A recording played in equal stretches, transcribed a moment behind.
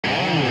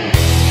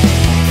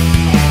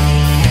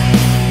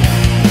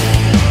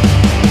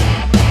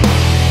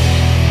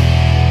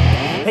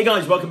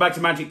guys, welcome back to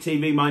Magic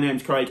TV. My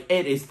name's Craig.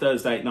 It is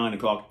Thursday at 9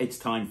 o'clock. It's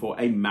time for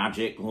a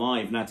Magic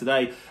Live. Now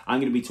today, I'm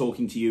going to be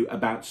talking to you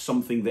about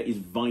something that is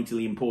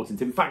vitally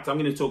important. In fact, I'm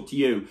going to talk to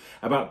you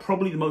about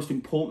probably the most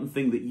important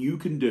thing that you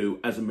can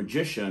do as a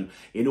magician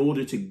in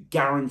order to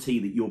guarantee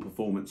that your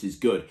performance is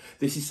good.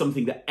 This is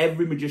something that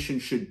every magician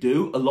should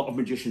do. A lot of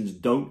magicians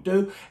don't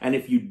do. And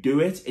if you do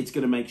it, it's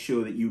going to make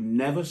sure that you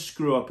never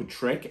screw up a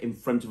trick in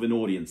front of an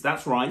audience.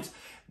 That's right.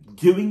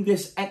 Doing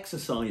this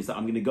exercise that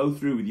I'm going to go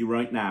through with you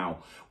right now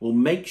will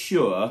make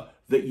sure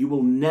that you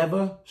will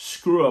never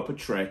screw up a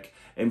trick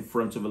in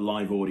front of a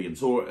live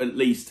audience, or at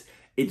least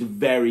it's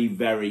very,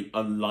 very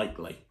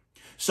unlikely.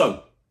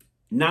 So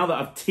now that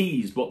I've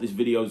teased what this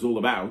video is all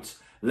about,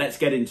 let's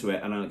get into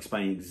it and I'll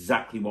explain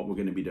exactly what we're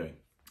going to be doing.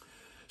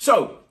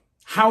 So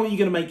how are you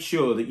going to make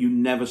sure that you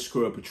never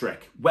screw up a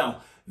trick?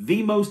 Well,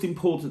 the most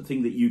important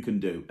thing that you can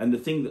do, and the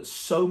thing that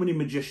so many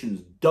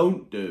magicians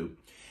don't do,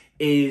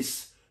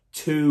 is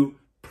to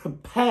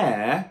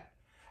prepare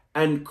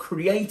and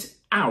create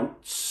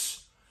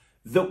outs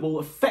that will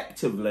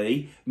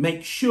effectively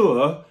make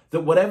sure that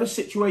whatever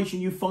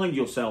situation you find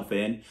yourself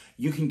in,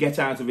 you can get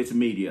out of it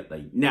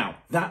immediately. Now,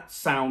 that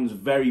sounds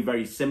very,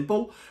 very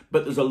simple,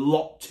 but there's a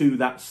lot to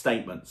that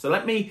statement. So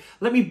let me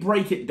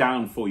break it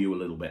down for you a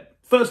little bit.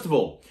 First of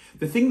all,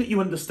 the thing that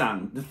you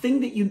understand, the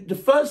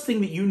first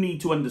thing that you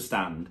need to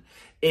understand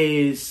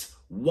is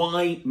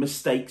why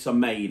mistakes are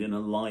made in a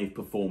live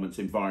performance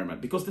environment.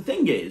 Because the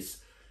thing is,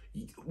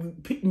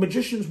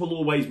 magicians will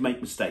always make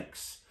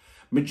mistakes.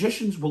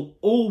 Magicians will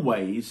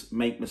always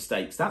make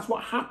mistakes. That's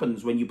what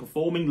happens when you're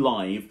performing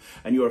live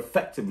and you're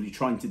effectively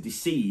trying to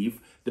deceive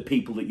the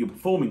people that you're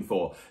performing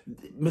for.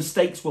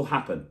 Mistakes will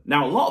happen.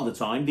 Now, a lot of the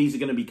time, these are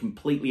going to be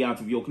completely out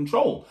of your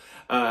control.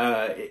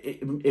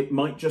 It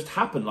might just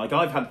happen. Like,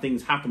 I've had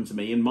things happen to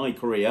me in my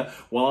career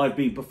while I've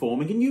been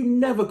performing, and you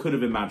never could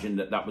have imagined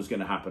that that was going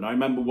to happen. I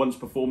remember once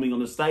performing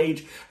on a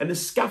stage and the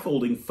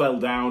scaffolding fell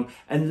down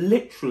and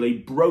literally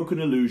broke an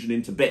illusion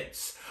into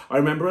bits. I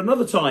remember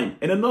another time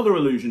in another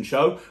illusion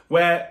show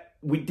where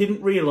we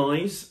didn't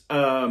realise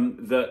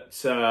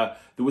that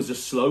there was a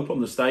slope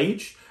on the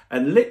stage,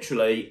 and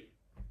literally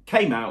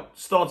came out,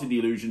 started the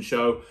illusion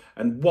show,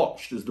 and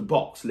watched as the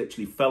box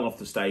literally fell off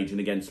the stage and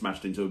again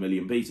smashed into a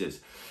million pieces.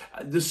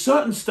 There's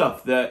certain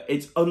stuff that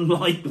it's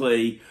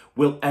unlikely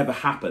will ever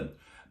happen.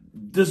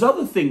 There's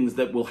other things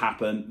that will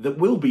happen that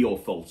will be your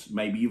fault.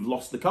 Maybe you've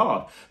lost the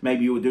card.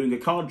 Maybe you were doing a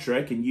card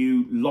trick and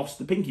you lost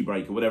the pinky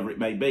break or whatever it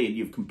may be, and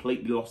you've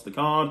completely lost the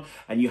card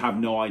and you have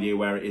no idea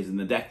where it is in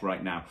the deck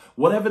right now.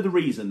 Whatever the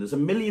reason, there's a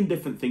million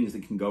different things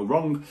that can go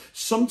wrong.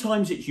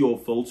 Sometimes it's your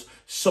fault.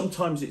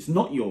 Sometimes it's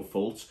not your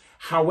fault.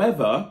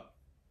 However,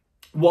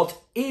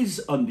 what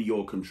is under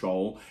your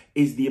control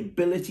is the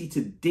ability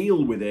to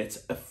deal with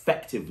it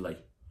effectively.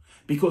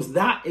 Because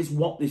that is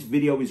what this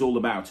video is all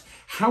about.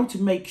 How to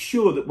make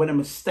sure that when a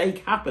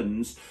mistake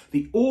happens,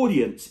 the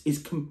audience is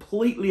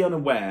completely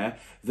unaware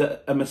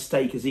that a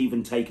mistake has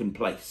even taken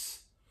place.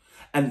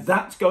 And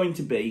that's going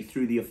to be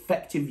through the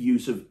effective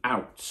use of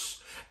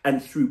outs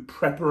and through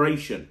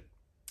preparation.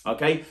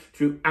 Okay?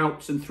 Through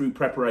outs and through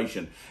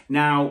preparation.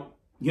 Now,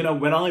 you know,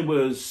 when I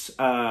was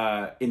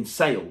in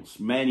sales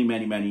many,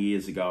 many, many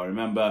years ago, I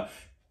remember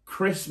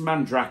Chris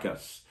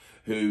Mandrakis,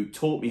 who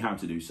taught me how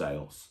to do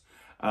sales.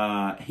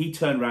 He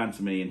turned around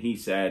to me and he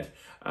said,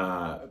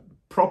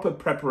 proper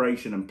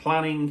preparation and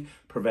planning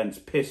prevents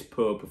piss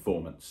poor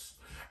performance.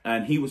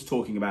 And he was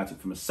talking about it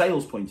from a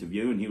sales point of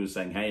view, and he was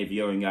saying, hey, if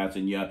you're going out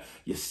and you're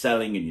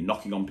selling and you're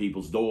knocking on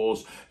people's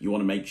doors, you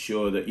want to make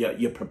sure that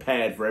you're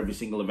prepared for every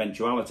single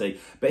eventuality.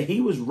 But he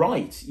was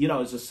right. You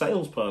know, as a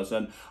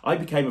salesperson, I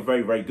became a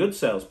very, very good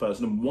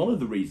salesperson. And one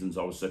of the reasons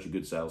I was such a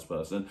good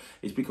salesperson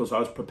is because I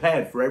was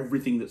prepared for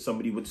everything that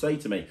somebody would say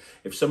to me.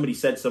 If somebody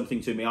said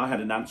something to me, I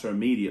had an answer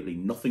immediately.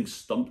 Nothing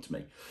stumped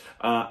me.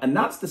 And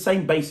that's the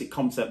same basic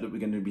concept that we're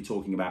going to be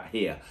talking about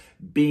here,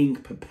 being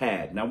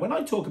prepared. Now, when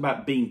I talk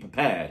about being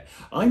prepared,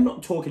 I'm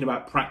not talking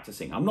about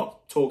practicing. I'm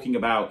not talking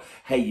about,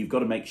 hey, you've got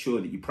to make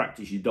sure that you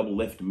practice your double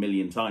lift a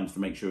million times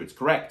to make sure it's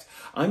correct.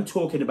 I'm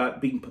talking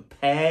about being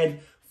prepared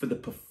for the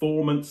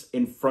performance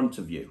in front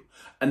of you.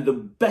 And the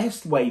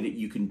best way that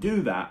you can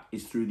do that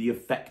is through the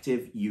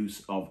effective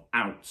use of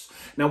outs.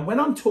 Now, when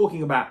I'm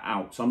talking about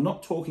outs, I'm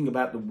not talking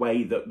about the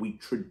way that we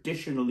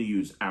traditionally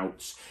use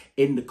outs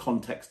in the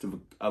context of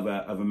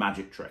a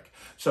magic trick.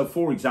 So,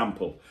 for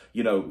example,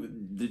 you know,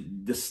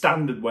 the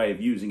standard way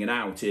of using an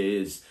out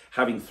is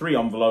having 3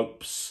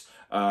 envelopes,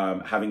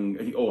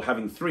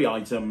 having 3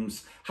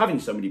 items, having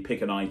somebody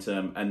pick an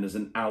item, and there's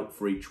an out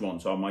for each one.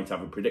 So I might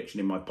have a prediction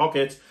in my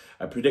pocket,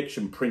 a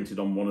prediction printed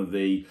on one of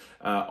the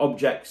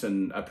objects,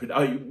 and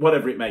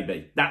whatever it may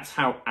be. That's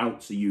how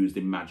outs are used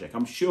in magic.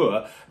 I'm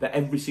sure that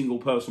every single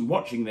person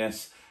watching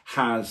this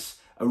has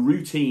a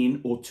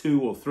routine or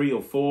 2 or 3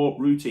 or 4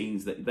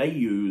 routines that they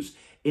use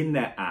in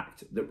their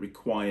act that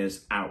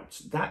requires outs.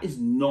 That is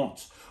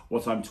not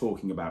what I'm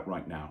talking about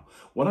right now.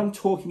 What I'm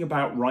talking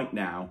about right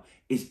now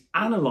is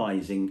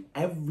analyzing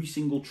every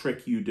single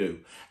trick you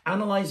do,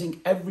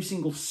 analyzing every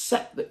single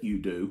set that you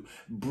do,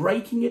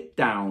 breaking it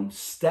down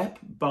step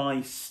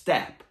by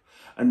step,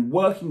 and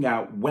working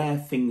out where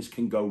things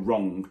can go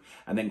wrong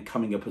and then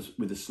coming up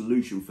with a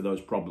solution for those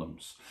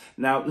problems.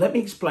 Now, let me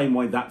explain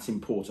why that's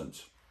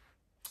important.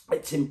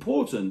 It's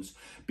important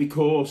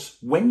because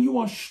when you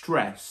are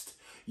stressed,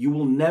 you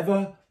will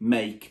never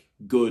make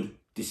good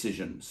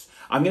decisions.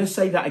 I'm going to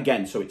say that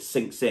again so it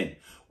sinks in.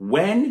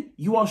 When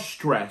you are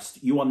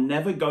stressed, you are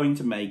never going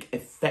to make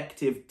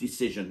effective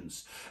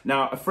decisions.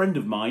 Now, a friend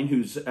of mine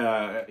whose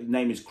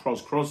name is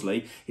Cros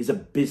Crosley is a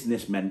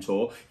business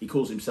mentor. He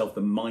calls himself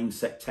the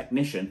mindset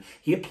technician.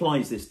 He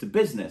applies this to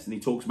business, and he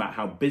talks about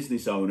how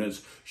business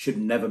owners should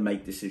never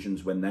make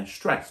decisions when they're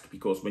stressed,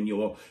 because when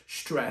you're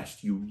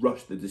stressed, you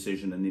rush the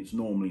decision and it's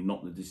normally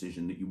not the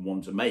decision that you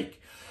want to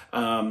make.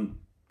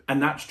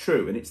 And that's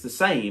true. And it's the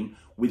same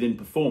within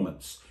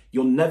performance.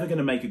 You're never going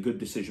to make a good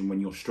decision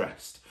when you're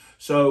stressed.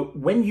 So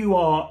when you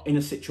are in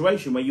a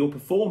situation where you're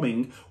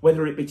performing,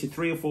 whether it be to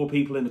 3 or 4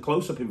 people in a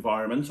close-up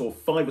environment or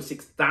 5 or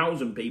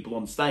 6,000 people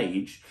on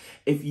stage,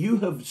 if you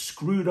have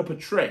screwed up a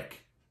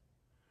trick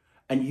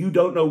and you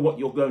don't know what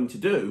you're going to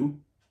do,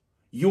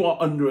 you are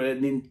under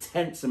an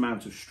intense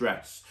amount of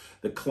stress.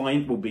 The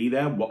client will be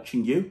there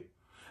watching you,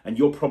 and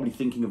you're probably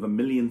thinking of a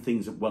million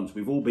things at once.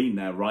 We've all been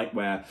there, right?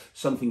 Where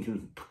something has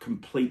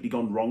completely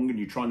gone wrong and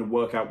you're trying to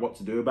work out what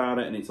to do about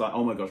it. And it's like,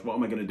 oh my gosh, what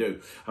am I going to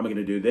do? Am I going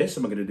to do this?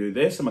 Am I going to do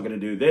this? Am I going to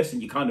do this?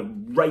 And you kind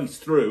of race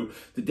through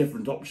the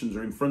different options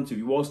are in front of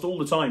you, whilst all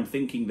the time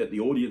thinking that the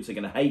audience are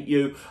going to hate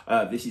you.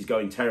 This is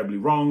going terribly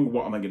wrong.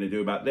 What am I going to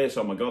do about this?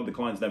 Oh my God, the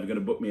client's never going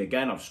to book me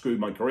again. I've screwed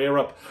my career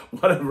up.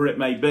 Whatever it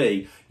may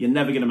be, you're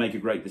never going to make a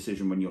great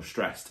decision when you're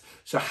stressed.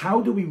 So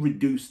how do we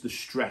reduce the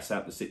stress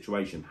out of the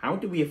situation? How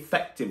do we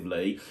effectively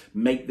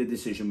make the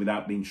decision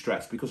without being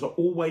stressed? Because we're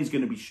always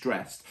going to be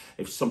stressed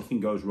if something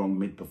goes wrong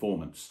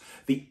mid-performance.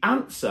 The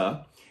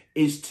answer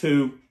is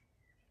to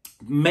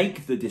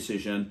make the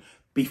decision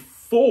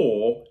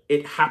before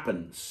it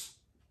happens.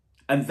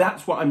 And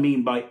that's what I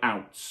mean by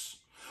outs.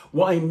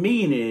 What I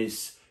mean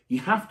is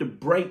you have to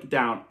break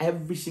down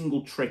every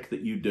single trick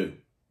that you do.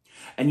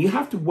 And you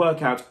have to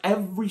work out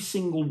every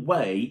single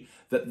way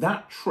that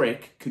that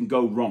trick can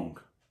go wrong.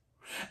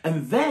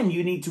 And then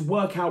you need to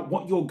work out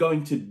what you're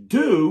going to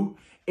do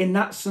in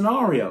that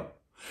scenario.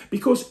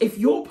 Because if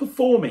you're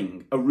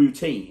performing a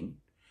routine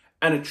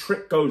and a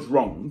trick goes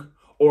wrong,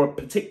 or a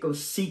particular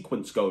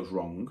sequence goes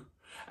wrong,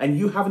 and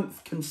you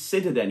haven't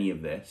considered any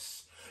of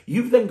this,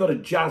 you've then got to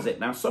jazz it.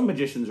 Now, some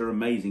magicians are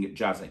amazing at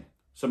jazzing.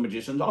 Some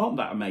magicians aren't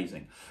that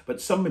amazing,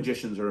 but some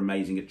magicians are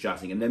amazing at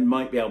jazzing, and they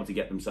might be able to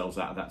get themselves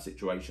out of that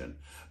situation.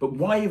 But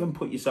why even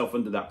put yourself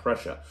under that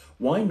pressure?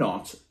 Why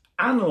not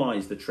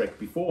analyze the trick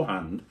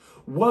beforehand,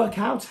 work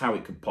out how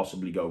it could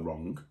possibly go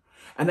wrong,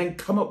 and then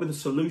come up with a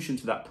solution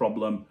to that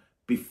problem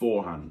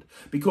beforehand?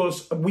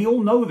 Because we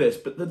all know this,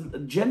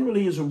 but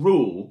generally as a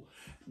rule,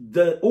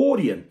 the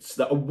audience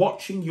that are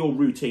watching your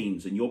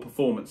routines and your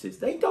performances,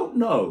 they don't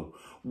know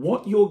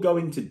what you're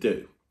going to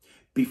do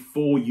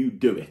before you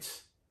do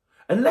it.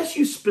 Unless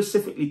you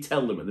specifically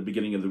tell them at the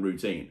beginning of the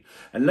routine,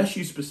 unless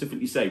you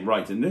specifically say,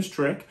 right, in this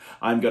trick,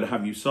 I'm going to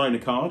have you sign a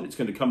card. It's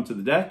going to come to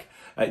the deck.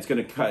 It's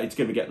going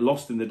to get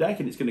lost in the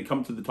deck, and it's going to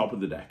come to the top of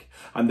the deck.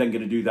 I'm then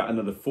going to do that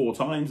another 4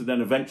 times, and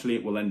then eventually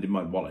it will end in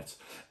my wallet.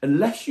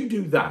 Unless you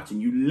do that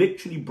and you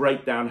literally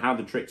break down how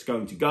the trick's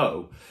going to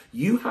go,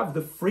 you have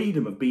the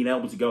freedom of being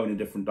able to go in a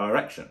different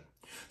direction.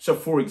 So,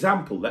 for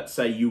example, let's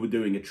say you were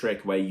doing a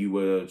trick where you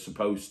were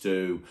supposed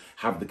to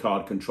have the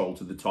card control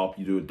to the top.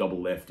 You do a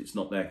double lift, it's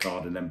not their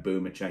card, and then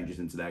boom, it changes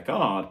into their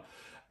card.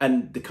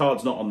 And the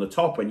card's not on the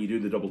top when you do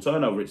the double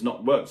turnover. It's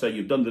not worked. So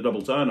you've done the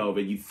double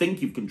turnover. You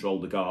think you've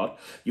controlled the card.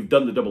 You've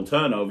done the double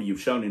turnover.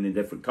 You've shown in a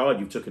different card.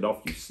 You've took it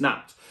off. You've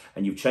snapped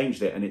and you've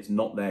changed it, and it's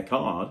not their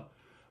card.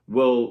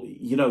 Well,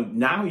 you know,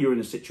 now you're in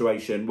a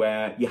situation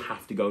where you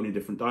have to go in a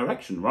different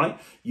direction,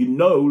 right? You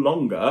no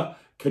longer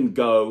can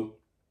go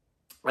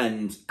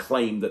and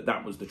claim that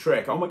that was the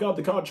trick. Oh my God,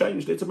 the card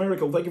changed. It's a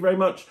miracle. Thank you very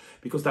much.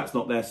 Because that's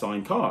not their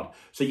signed card.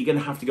 So you're going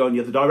to have to go in the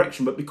other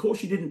direction. But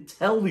because you didn't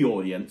tell the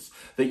audience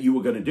that you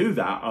were going to do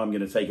that, I'm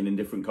going to take an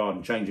indifferent card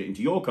and change it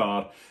into your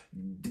card,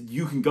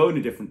 you can go in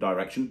a different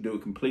direction, do a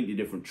completely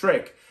different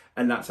trick,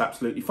 and that's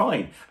absolutely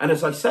fine. And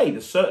as I say,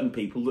 there's certain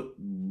people that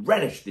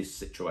relish this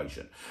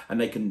situation, and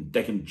they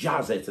can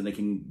jazz it, and they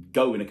can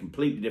go in a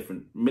completely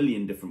different,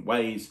 million different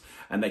ways,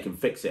 and they can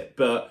fix it.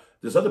 But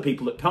there's other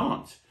people that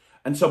can't.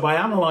 And so by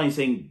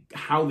analysing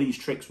how these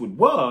tricks would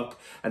work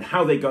and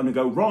how they're going to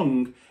go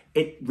wrong,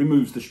 it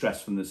removes the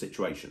stress from the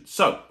situation.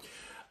 So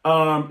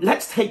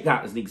let's take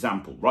that as an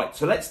example, right?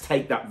 So let's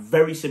take that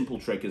very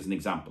simple trick as an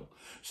example.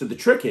 So the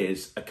trick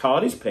is a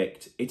card is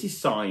picked, it is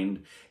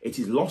signed, it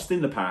is lost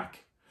in the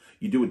pack.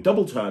 You do a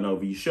double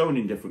turnover, you show an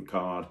indifferent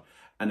card,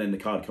 and then the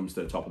card comes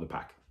to the top of the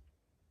pack.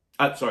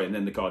 And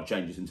then the card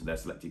changes into their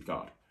selected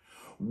card.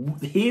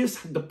 Here's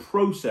the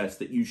process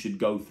that you should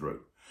go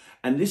through.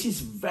 And this is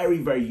very,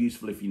 very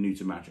useful if you're new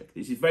to magic.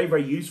 This is very,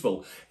 very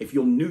useful if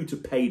you're new to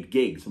paid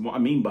gigs. And what I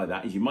mean by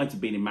that is you might have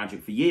been in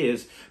magic for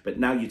years, but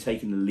now you're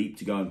taking the leap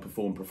to go and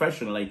perform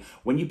professionally.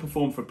 When you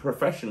perform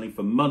professionally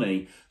for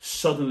money,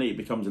 suddenly it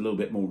becomes a little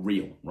bit more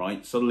real,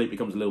 right? Suddenly it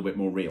becomes a little bit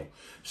more real.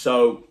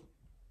 So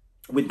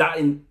with that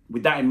in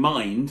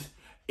mind,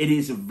 it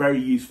is a very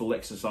useful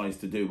exercise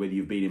to do, whether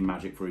you've been in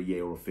magic for a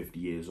year or 50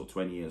 years or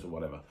 20 years or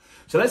whatever.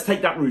 So let's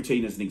take that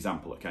routine as an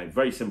example, okay?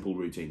 Very simple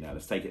routine there.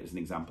 Let's take it as an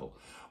example.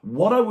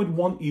 What I would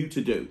want you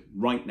to do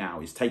right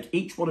now is take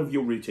each one of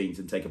your routines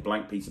and take a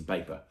blank piece of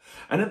paper.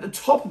 And at the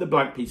top of the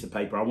blank piece of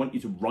paper, I want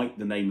you to write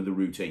the name of the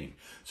routine.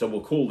 So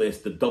we'll call this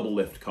the double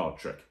lift card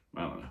trick.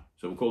 I don't know.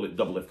 So we'll call it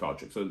double lift card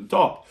trick. So at the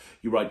top,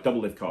 you write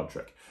double lift card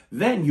trick.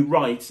 Then you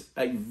write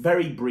a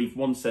very brief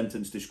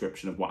one-sentence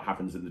description of what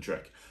happens in the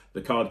trick.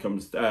 The card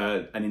comes,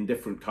 an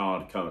indifferent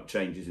card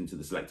changes into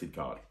the selected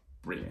card.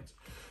 Brilliant.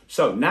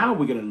 So now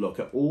we're going to look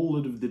at all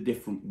of the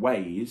different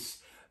ways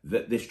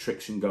that this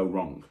trick can go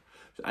wrong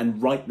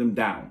and write them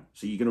down.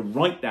 So you're going to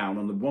write down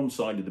on the one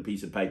side of the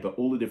piece of paper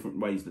all the different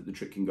ways that the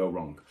trick can go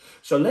wrong.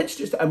 So let's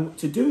just,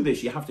 to do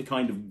this, you have to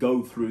kind of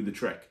go through the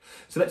trick.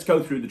 So let's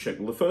go through the trick.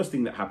 Well, the first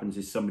thing that happens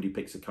is somebody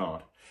picks a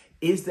card.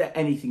 Is there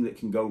anything that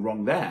can go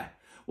wrong there?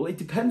 Well, it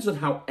depends on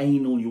how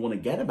anal you want to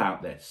get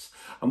about this.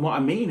 And what I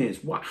mean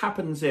is, what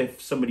happens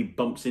if somebody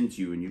bumps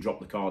into you and you drop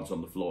the cards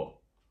on the floor?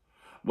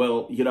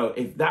 Well, you know,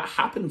 if that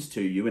happens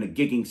to you in a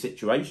gigging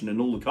situation and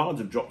all the cards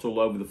have dropped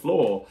all over the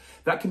floor,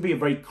 that can be a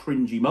very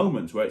cringy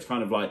moment where it's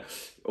kind of like,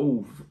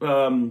 oh,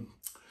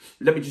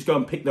 let me just go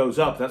and pick those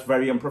up. That's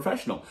very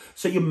unprofessional.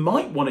 So you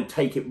might want to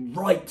take it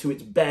right to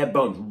its bare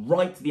bones,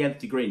 right to the nth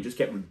degree, and just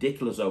get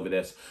ridiculous over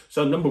this.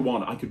 So number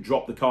one, I could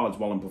drop the cards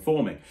while I'm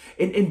performing.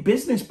 In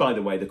business, by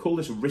the way, they call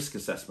this a risk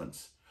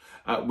assessment,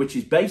 which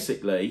is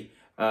basically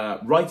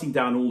writing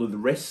down all of the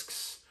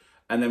risks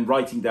and then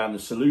writing down the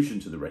solution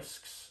to the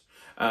risks.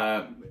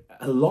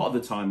 A lot of the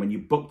time when you're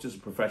booked as a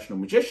professional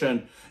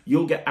magician,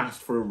 you'll get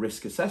asked for a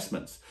risk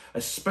assessment,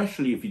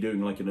 especially if you're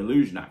doing like an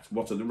illusion act.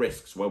 What are the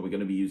risks? Well, we're going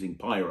to be using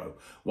pyro.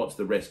 What's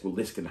the risk? Well,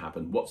 this can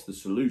happen. What's the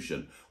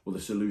solution? Well,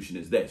 the solution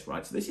is this,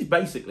 right? So this is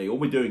basically all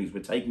we're doing is we're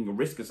taking a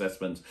risk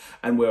assessment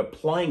and we're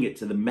applying it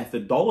to the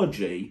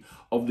methodology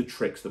of the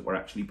tricks that we're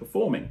actually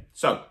performing.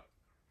 So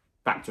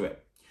back to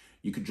it.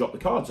 You could drop the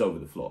cards over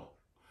the floor.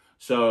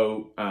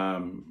 So,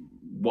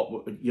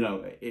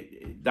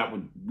 that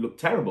would look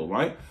terrible,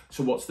 right?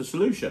 So what's the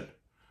solution?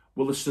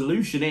 Well, the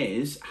solution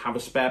is have a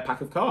spare pack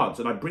of cards.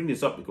 And I bring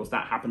this up because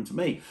that happened to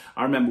me.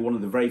 I remember one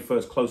of the very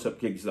first close-up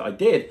gigs that I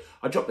did,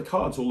 I dropped the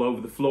cards all over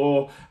the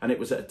floor and it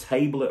was at a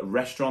table at a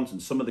restaurant and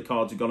some of the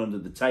cards had gone under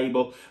the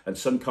table and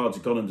some cards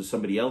had gone under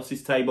somebody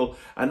else's table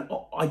and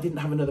I didn't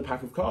have another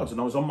pack of cards and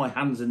I was on my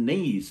hands and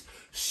knees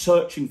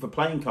searching for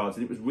playing cards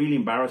and it was really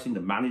embarrassing.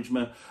 The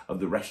management of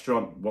the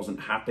restaurant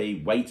wasn't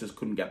happy. Waiters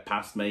couldn't get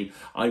past me.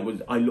 I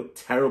looked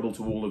terrible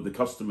to all of the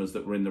customers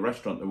that were in the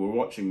restaurant that were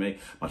watching me.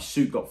 My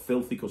suit got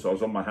filthy because I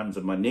was on my hands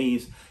and my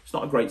knees. It's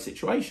not a great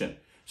situation.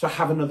 So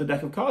have another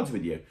deck of cards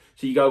with you.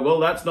 So you go, well,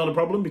 that's not a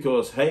problem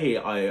because, hey,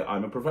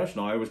 I'm a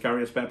professional. I always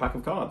carry a spare pack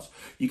of cards.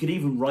 You could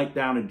even write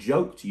down a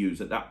joke to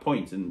use at that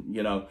point. And,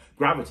 you know,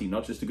 gravity,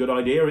 not just a good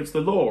idea, it's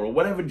the law. Or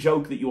whatever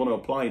joke that you want to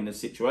apply in this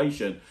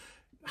situation,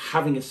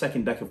 having a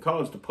second deck of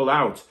cards to pull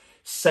out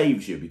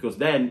saves you because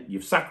then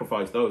you've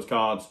sacrificed those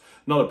cards.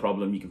 Not a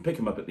problem. You can pick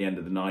them up at the end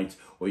of the night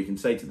or you can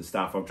say to the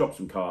staff, I've dropped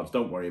some cards.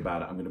 Don't worry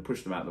about it. I'm going to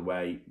push them out of the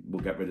way.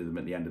 We'll get rid of them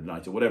at the end of the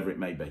night or whatever it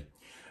may be.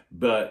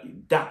 But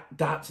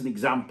that's an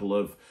example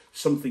of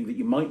something that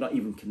you might not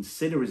even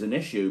consider as an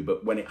issue,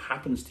 but when it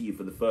happens to you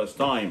for the first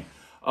time,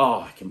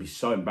 oh, it can be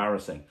so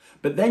embarrassing.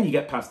 But then you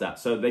get past that.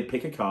 So they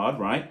pick a card,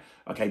 right?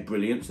 Okay,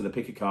 brilliant. So they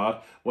pick a card.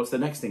 What's the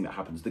next thing that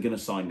happens? They're going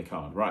to sign the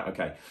card, right?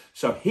 Okay.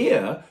 So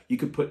here you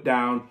could put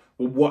down,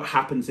 well, what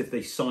happens if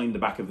they sign the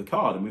back of the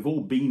card? And we've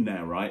all been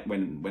there, right?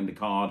 When the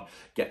card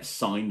gets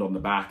signed on the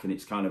back and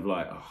it's kind of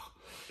like, oh,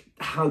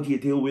 how do you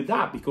deal with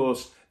that?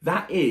 Because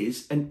that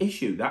is an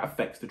issue that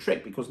affects the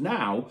trick because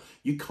now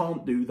you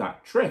can't do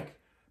that trick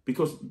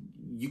because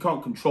you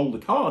can't control the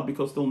card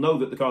because they'll know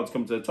that the card's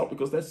come to the top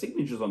because there's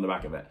signatures on the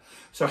back of it.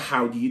 So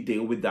how do you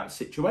deal with that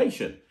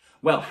situation?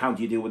 Well, how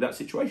do you deal with that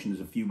situation?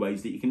 There's a few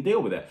ways that you can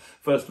deal with it.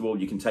 First of all,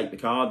 you can take the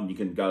card and you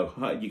can go,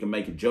 you can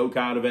make a joke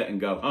out of it and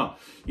go,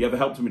 you ever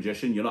helped a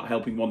magician? You're not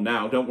helping one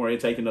now. Don't worry,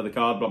 take another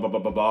card, blah, blah, blah,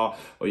 blah, blah.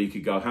 Or you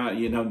could go,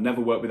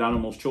 never work with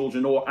animals,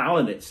 children, or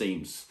Alan, it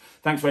seems.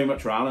 Thanks very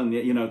much for Alan.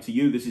 You know, to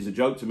you, this is a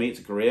joke. To me, it's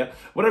a career.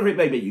 Whatever it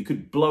may be, you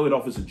could blow it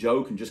off as a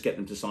joke and just get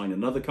them to sign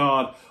another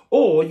card.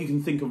 Or you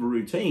can think of a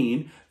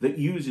routine that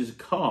uses a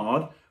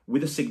card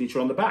with a signature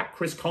on the back.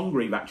 Chris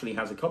Congreve actually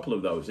has a couple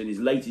of those in his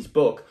latest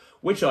book,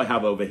 which I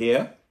have over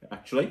here,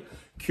 actually,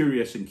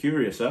 Curious and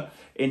Curiouser.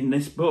 In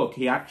this book,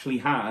 he actually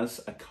has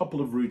a couple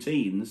of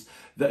routines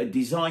that are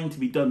designed to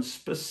be done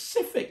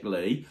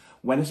specifically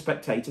when a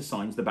spectator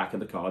signs the back of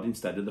the card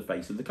instead of the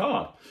face of the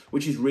card,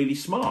 which is really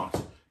smart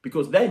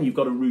because then you've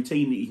got a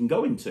routine that you can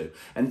go into.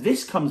 And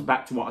this comes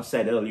back to what I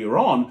said earlier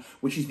on,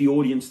 which is the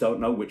audience don't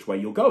know which way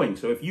you're going.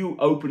 So if you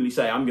openly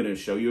say, I'm going to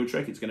show you a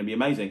trick, it's going to be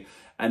amazing,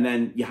 and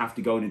then you have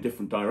to go in a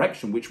different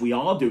direction, which we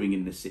are doing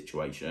in this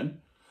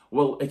situation,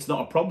 well, it's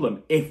not a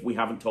problem if we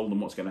haven't told them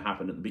what's going to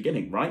happen at the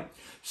beginning, right?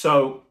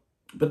 So,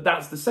 but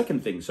that's the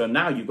second thing. So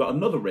now you've got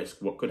another risk.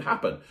 What could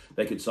happen?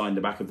 They could sign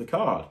the back of the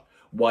card.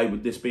 Why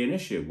would this be an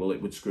issue? Well,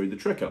 it would screw the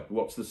trick up.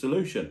 What's the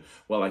solution?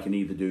 Well, I can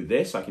either do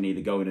this, I can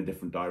either go in a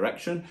different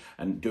direction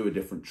and do a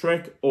different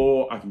trick,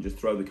 or I can just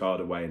throw the card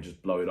away and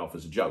just blow it off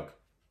as a joke.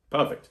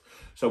 Perfect.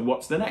 So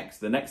what's the next?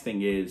 The next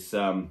thing is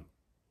the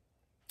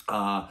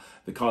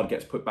card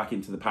gets put back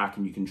into the pack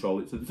and you control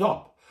it to the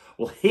top.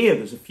 Well, here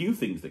there's a few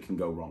things that can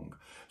go wrong.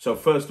 So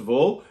first of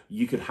all,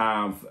 you could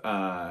have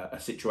a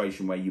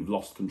situation where you've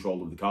lost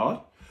control of the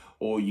card,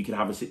 or you could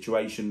have a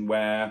situation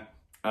where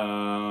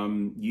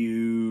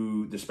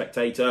the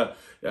spectator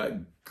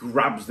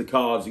grabs the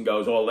cards and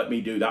goes, oh, let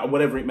me do that, or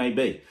whatever it may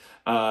be.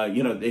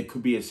 It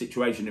could be a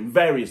situation in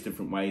various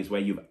different ways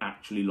where you've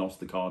actually lost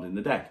the card in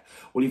the deck.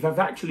 Well, if I've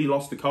actually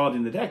lost the card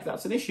in the deck,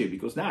 that's an issue,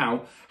 because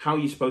now how are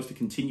you supposed to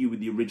continue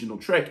with the original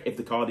trick if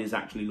the card is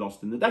actually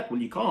lost in the deck?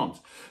 Well, you can't.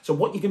 So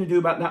what are you going to do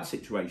about that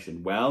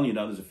situation? Well,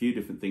 there's a few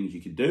different things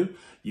you could do.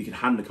 You could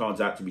hand the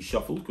cards out to be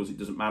shuffled, because it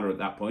doesn't matter at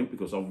that point,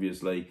 because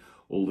obviously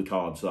all the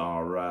cards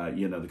are,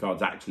 the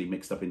cards actually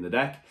mixed up in the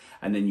deck,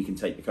 and then you can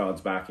take the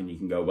cards back and you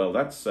can go, well,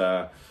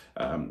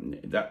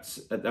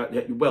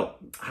 well,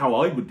 how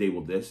I would deal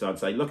with this, I'd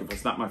say, look, if I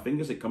snap my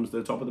fingers, it comes to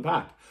the top of the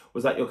pack.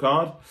 Was that your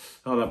card?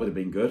 Oh, that would have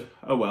been good.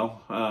 Oh,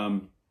 well,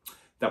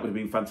 that would have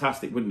been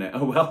fantastic, wouldn't it?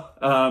 Oh,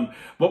 well,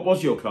 what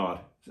was your card?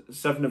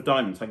 7 of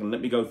diamonds. Hang on, let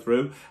me go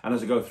through. And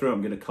as I go through,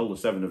 I'm going to cull the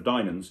 7 of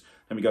diamonds.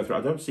 Let me go through.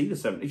 I don't see the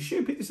 7. Are you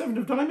sure you picked the 7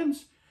 of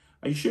diamonds?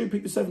 Are you sure you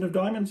picked the 7 of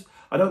diamonds?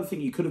 I don't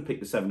think you could have picked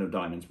the 7 of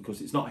diamonds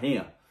because it's not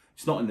here.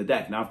 It's not in the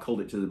deck. Now I've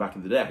culled it to the back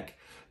of the deck.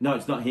 No,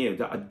 it's not here.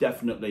 I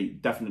definitely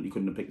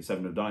couldn't have picked the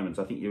 7 of diamonds.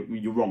 I think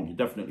you're wrong. You're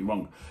definitely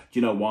wrong. Do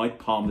you know why?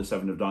 Palm the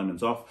 7 of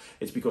diamonds off.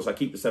 It's because I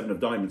keep the 7 of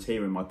diamonds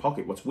here in my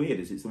pocket. What's weird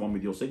is it's the one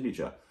with your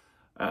signature.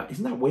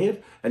 Isn't that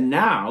weird? And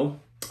now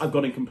I've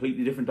gone in a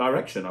completely different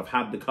direction. I've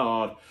had the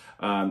card,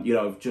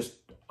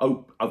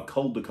 I've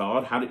culled the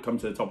card, had it come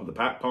to the top of the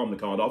pack, palmed the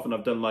card off, and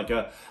I've done like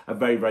a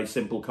very, very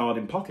simple card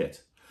in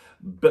pocket.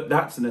 But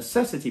that's a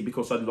necessity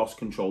because I lost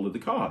control of the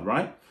card,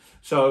 right?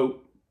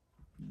 So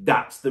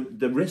that's the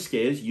risk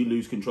is you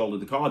lose control of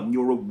the card and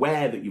you're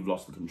aware that you've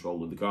lost the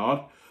control of the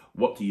card.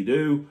 What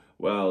do?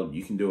 Well,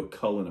 you can do a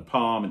cull and a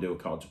palm and do a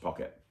card to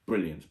pocket.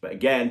 Brilliant. But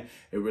again,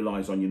 it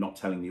relies on you not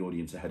telling the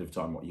audience ahead of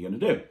time what you're going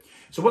to do.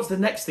 So what's the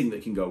next thing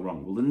that can go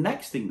wrong? Well, the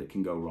next thing that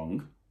can go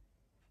wrong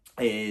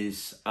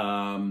is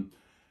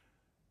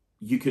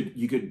you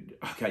could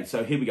okay,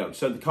 so here we go.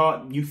 So the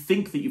card, you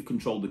think that you've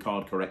controlled the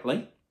card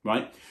correctly,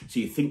 right? So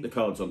you think the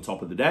card's on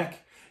top of the deck.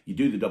 You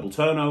do the double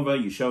turnover,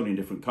 you show a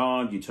different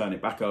card, you turn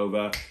it back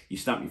over, you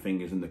snap your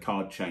fingers and the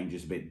card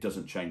changes a bit, it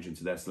doesn't change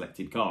into their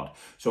selected card.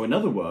 So in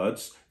other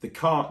words, the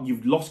card,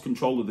 you've lost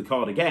control of the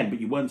card again,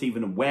 but you weren't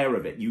even aware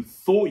of it. You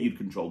thought you'd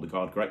controlled the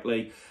card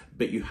correctly,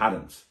 but you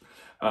hadn't.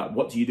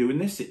 What do you do in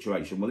this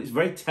situation? Well, it's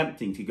very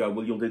tempting to go,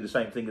 well, you'll do the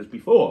same thing as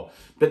before.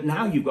 But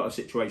now you've got a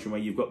situation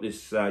where you've got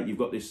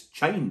this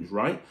change,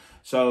 right?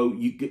 So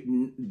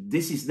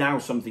this is now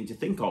something to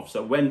think of.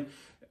 So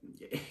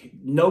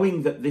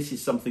knowing that this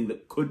is something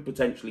that could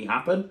potentially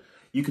happen,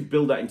 you could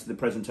build that into the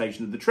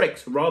presentation of the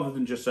tricks rather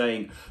than just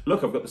saying,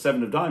 look, I've got the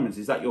 7 of diamonds.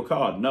 Is that your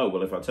card? No.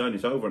 Well, if I turn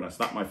it over and I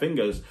snap my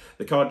fingers,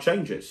 the card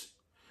changes.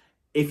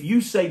 If you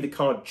say the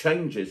card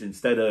changes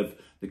instead of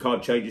the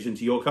card changes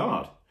into your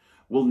card,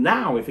 well,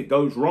 now if it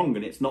goes wrong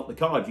and it's not the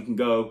card, you can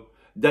go,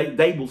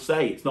 they will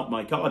say it's not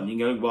my card. And you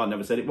can go, well, I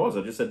never said it was.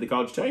 I just said the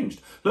card's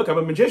changed. Look, I'm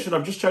a magician.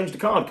 I've just changed the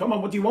card. Come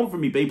on, what do you want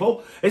from me,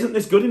 people? Isn't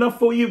this good enough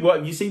for you?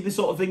 What, you see this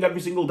sort of thing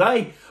every single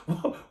day?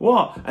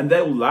 What? And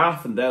they'll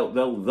laugh and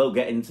they'll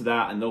get into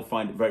that and they'll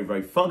find it very,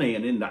 very funny.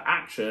 And in that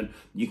action,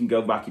 you can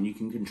go back and you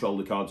can control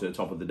the card to the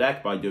top of the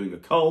deck by doing a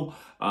cull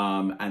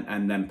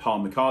and then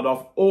palm the card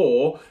off.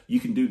 Or you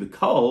can do the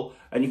cull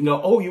and you can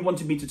go, oh, you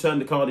wanted me to turn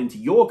the card into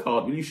your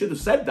card. Well, you should have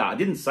said that. I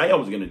didn't say I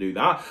was going to do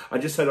that. I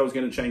just said I was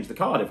going to change the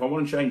card. If I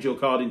want to change your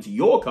card into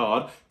your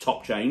card,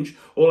 top change,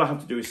 all I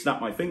have to do is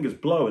snap my fingers,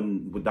 blow,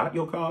 and was that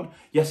your card?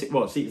 Yes, it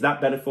was. See, is that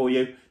better for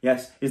you?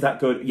 Yes. Is that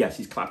good? Yes,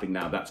 he's clapping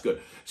now. That's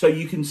good. So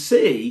you can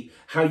see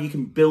how you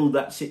can build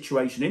that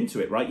situation into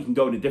it, right? You can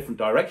go in a different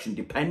direction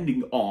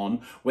depending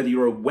on whether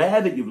you're aware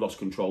that you've lost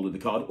control of the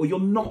card or you're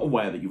not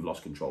aware that you've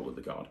lost control of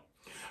the card.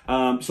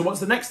 So what's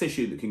the next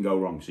issue that can go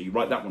wrong? So you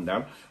write that one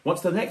down.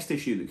 What's the next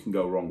issue that can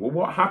go wrong? Well,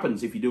 what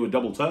happens if you do a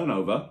double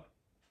turnover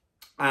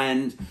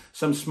and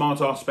some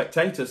smart-ass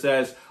spectator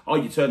says, oh,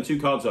 you turned 2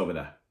 cards over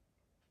there?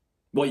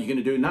 What are you going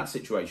to do in that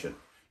situation?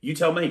 You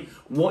tell me.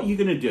 What are you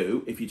going to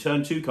do if you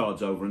turn 2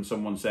 cards over and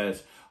someone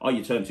says, oh,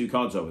 you turned 2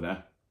 cards over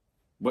there?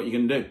 What are you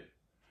going to do?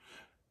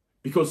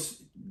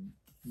 Because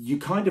you're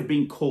kind of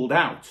being called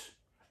out.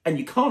 And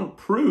you can't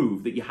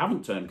prove that you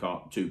haven't turned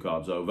 2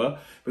 cards over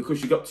because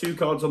you've got 2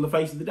 cards on the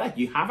face of the deck.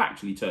 You have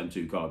actually turned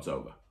 2 cards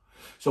over.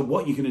 So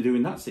what are you going to do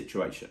in that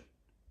situation?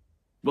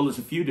 Well, there's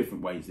a few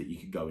different ways that you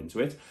could go into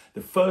it.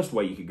 The first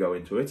way you could go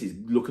into it is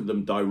look at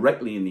them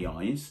directly in the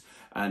eyes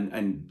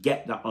and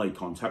get that eye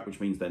contact, which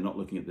means they're not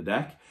looking at the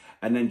deck,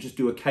 and then just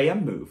do a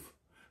KM move.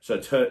 So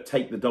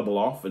take the double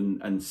off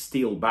and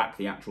steal back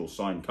the actual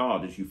signed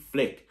card as you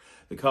flick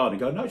the card and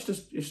go, no, it's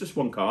just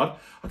one card.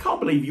 I can't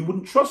believe you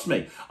wouldn't trust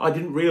me. I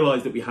didn't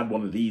realise that we had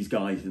one of these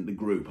guys in the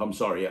group. I'm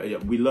sorry.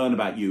 We learn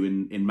about you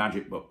in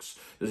magic books.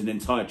 There's an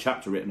entire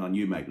chapter written on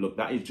you, mate. Look,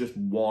 that is just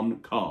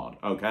one card,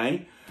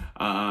 okay?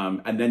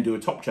 And then do a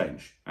top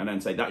change and then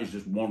say, that is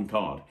just one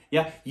card.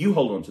 Yeah, you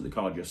hold on to the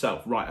card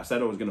yourself. Right, I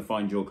said I was going to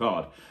find your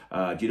card.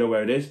 Do you know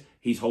where it is?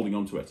 He's holding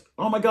on to it.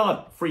 Oh my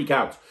God, freak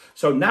out.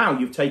 So now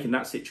you've taken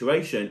that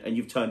situation and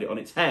you've turned it on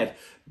its head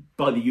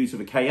by the use of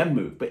a KM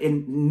move. But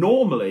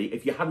normally,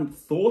 if you hadn't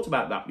thought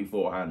about that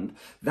beforehand,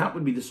 that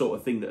would be the sort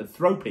of thing that would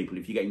throw people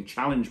if you're getting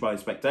challenged by a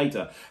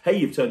spectator. Hey,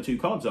 you've turned 2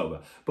 cards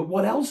over. But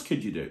what else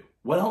could you do?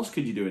 What else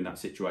could you do in that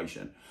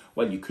situation?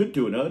 Well, you could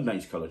do an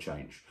Erdnase colour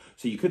change.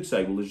 So you could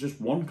say, well, there's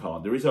just one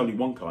card. There is only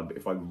one card, but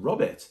if I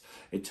rub it,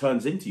 it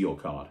turns into your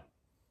card.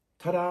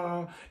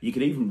 Ta-da! You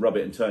could even rub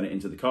it and turn it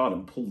into the card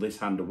and pull this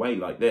hand away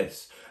like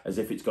this, as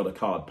if it's got a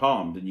card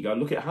palmed. And you go,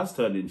 look, it has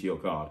turned into your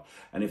card.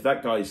 And if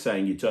that guy is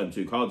saying you turned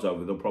 2 cards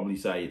over, they'll probably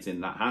say it's in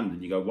that hand.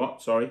 And you go,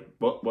 what? Sorry?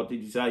 What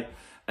did you say?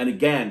 And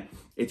again,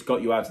 it's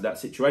got you out of that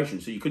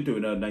situation. So you could do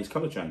an Erdnase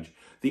colour change.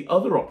 The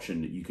other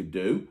option that you could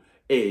do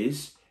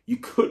is you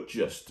could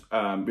just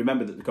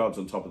remember that the card's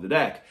on top of the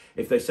deck.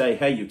 If they say,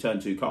 hey, you've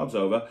turned 2 cards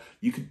over,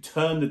 you could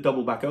turn the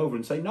double back over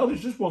and say, no,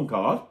 there's just one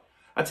card.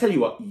 I tell you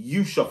what,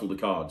 you shuffle the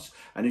cards,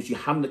 and as you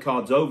hand the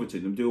cards over to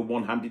them, do a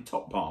one-handed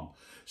top palm.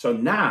 So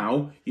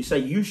now you say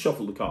you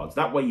shuffle the cards.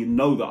 That way you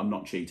know that I'm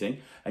not cheating,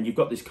 and you've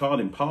got this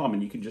card in palm,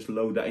 and you can just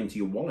load that into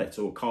your wallet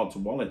or card to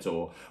wallet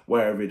or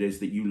wherever it is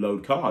that you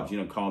load cards, you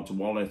know, card to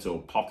wallet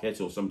or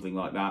pocket or something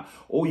like that.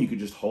 Or you could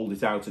just hold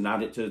it out and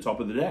add it to the top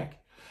of the deck.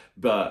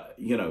 But,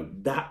 you know,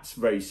 that's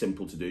very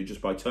simple to do just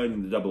by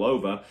turning the double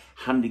over,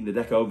 handing the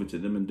deck over to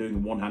them and doing a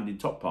one-handed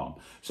top palm.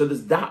 So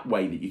there's that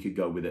way that you could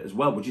go with it as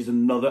well, which is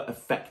another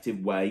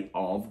effective way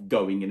of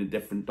going in a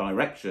different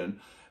direction.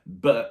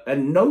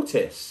 And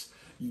notice,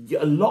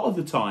 a lot of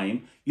the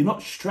time, you're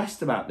not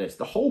stressed about this.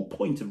 The whole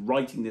point of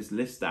writing this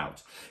list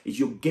out is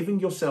you're giving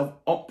yourself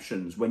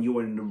options when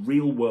you're in the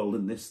real world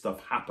and this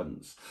stuff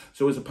happens.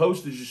 So as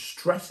opposed to just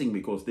stressing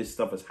because this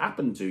stuff has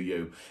happened to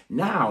you,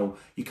 now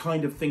you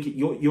kind of think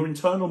your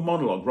internal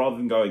monologue, rather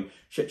than going,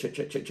 shit,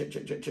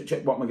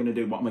 what am I going to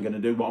do? What am I going to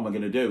do? What am I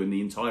going to do? In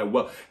the entire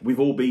world, we've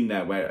all been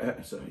there where,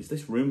 so is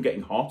this room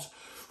getting hot?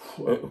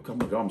 Oh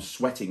my God, I'm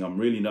sweating. I'm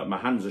really not, my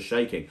hands are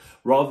shaking.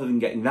 Rather than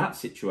getting that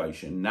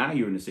situation, now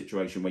you're in a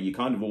situation where you're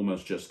kind of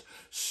almost just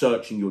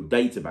searching your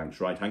data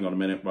banks, right? Hang on a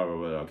minute.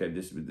 Okay,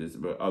 this,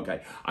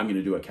 okay, I'm going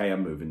to do a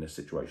KM move in this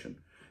situation.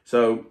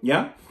 So,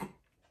 yeah.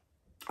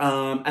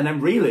 And then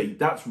really,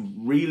 that's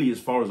really, as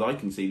far as I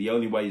can see, the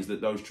only way is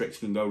that those tricks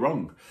can go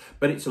wrong.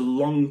 But it's a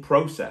long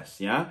process,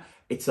 yeah?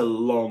 It's a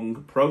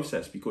long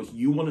process because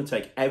you want to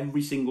take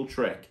every single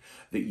trick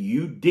that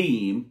you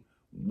deem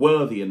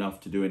worthy enough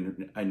to do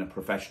in a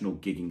professional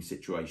gigging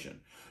situation.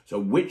 So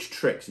which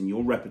tricks in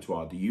your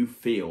repertoire do you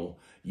feel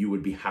you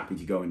would be happy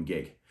to go and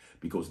gig?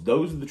 Because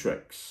those are the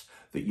tricks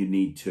that you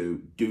need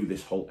to do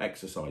this whole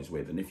exercise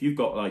with. And if you've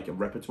got like a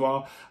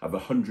repertoire of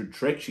 100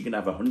 tricks, you can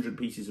have 100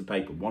 pieces of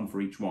paper, one for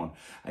each one.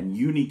 And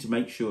you need to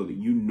make sure that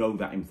you know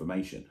that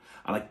information.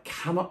 And I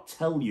cannot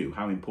tell you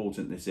how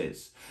important this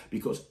is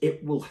because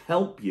it will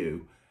help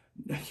you.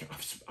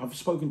 I've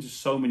spoken to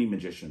so many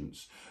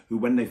magicians who,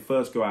 when they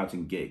first go out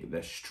and gig,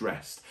 they're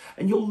stressed.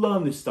 And you'll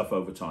learn this stuff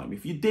over time.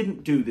 If you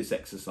didn't do this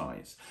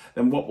exercise,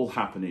 then what will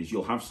happen is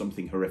you'll have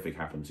something horrific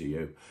happen to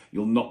you.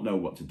 You'll not know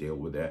what to deal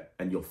with it,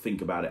 and you'll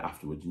think about it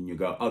afterwards, and you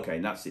go, okay,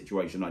 in that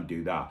situation, I'd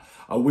do that.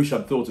 I wish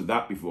I'd thought of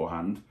that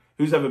beforehand.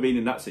 Who's ever been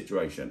in that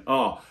situation?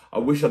 Oh, I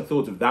wish I'd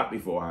thought of that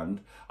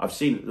beforehand. I've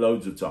seen it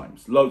loads of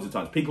times.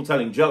 People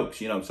telling jokes,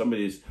 you know,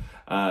 somebody's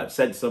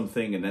said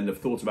something and then they've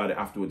thought about it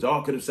afterwards. Oh,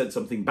 I could have said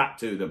something back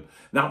to them.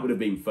 That would have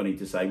been funny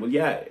to say. Well,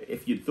 yeah,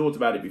 if you'd thought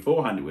about it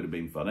beforehand, it would have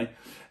been funny.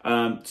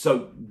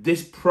 So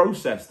this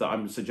process that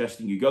I'm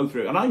suggesting you go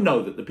through, and I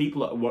know that the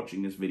people that are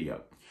watching this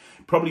video,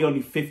 probably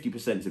only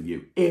 50% of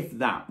you, if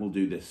that, will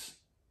do this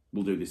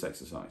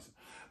exercise.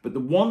 But the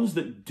ones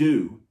that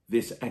do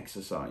this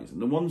exercise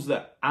and the ones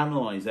that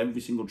analyze every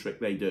single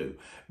trick they do,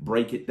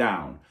 break it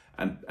down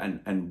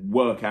and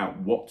work out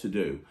what to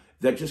do,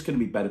 they're just going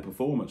to be better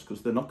performers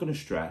because they're not going to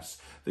stress.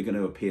 They're going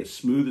to appear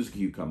smooth as a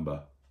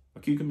cucumber. A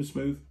cucumber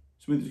smooth?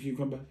 Smooth as a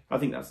cucumber? I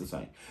think that's the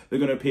same. They're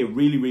going to appear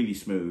really, really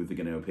smooth. They're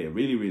going to appear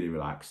really, really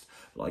relaxed,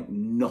 like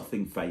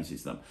nothing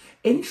phases them.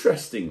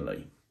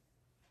 Interestingly,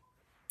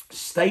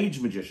 stage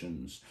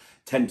magicians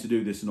tend to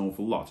do this an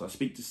awful lot. I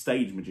speak to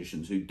stage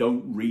magicians who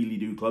don't really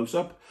do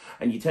close-up,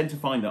 and you tend to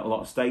find that a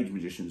lot of stage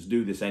magicians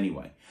do this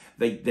anyway.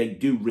 They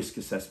do risk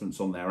assessments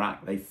on their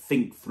act. They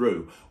think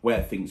through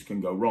where things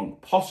can go wrong,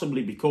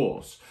 possibly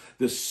because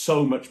there's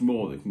so much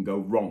more that can go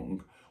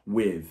wrong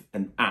with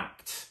an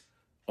act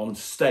on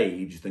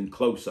stage than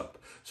close-up.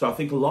 So I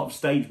think a lot of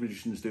stage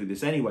magicians do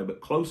this anyway,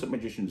 but close-up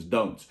magicians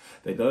don't.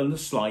 They learn the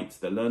sleights,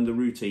 they learn the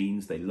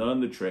routines, they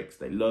learn the tricks,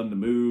 they learn the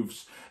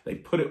moves, they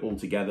put it all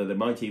together. They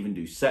might even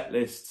do set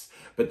lists,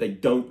 but they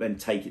don't then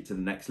take it to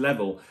the next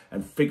level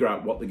and figure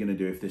out what they're going to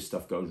do if this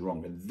stuff goes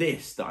wrong. And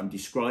this that I'm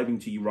describing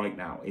to you right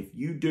now, if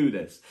you do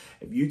this,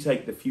 if you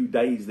take the few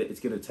days that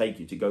it's going to take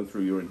you to go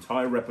through your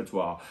entire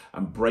repertoire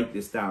and break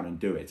this down and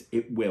do it,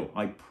 it will,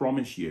 I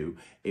promise you,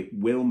 it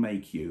will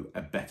make you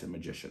a better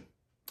magician.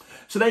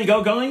 So there you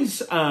go,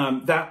 guys.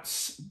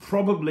 That's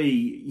probably,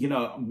 you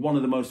know, one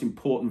of the most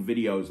important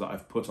videos that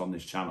I've put on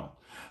this channel.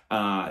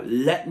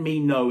 Let me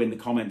know in the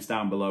comments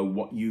down below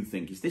what you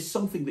think. Is this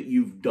something that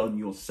you've done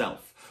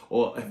yourself?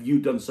 Or have you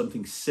done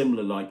something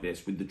similar like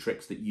this with the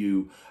tricks that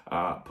you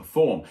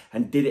perform?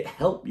 And did it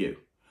help you?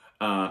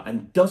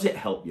 And does it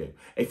help you?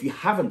 If you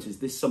haven't, is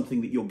this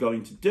something that you're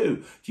going to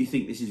do? Do you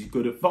think this is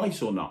good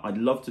advice or not? I'd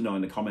love to know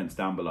in the comments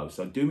down below.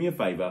 So do me a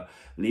favor,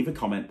 leave a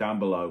comment down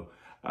below.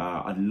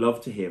 I'd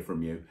love to hear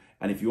from you.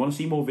 And if you want to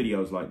see more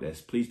videos like this,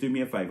 please do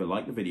me a favor,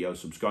 like the video,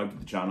 subscribe to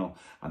the channel,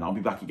 and I'll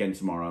be back again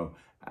tomorrow.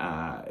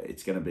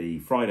 It's going to be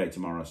Friday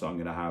tomorrow, so I'm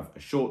going to have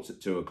a shorts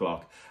at 2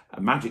 o'clock,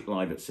 a Magic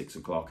Live at 6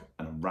 o'clock,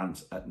 and a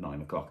rant at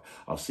 9 o'clock.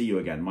 I'll see you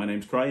again. My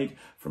name's Craig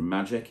from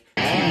Magic.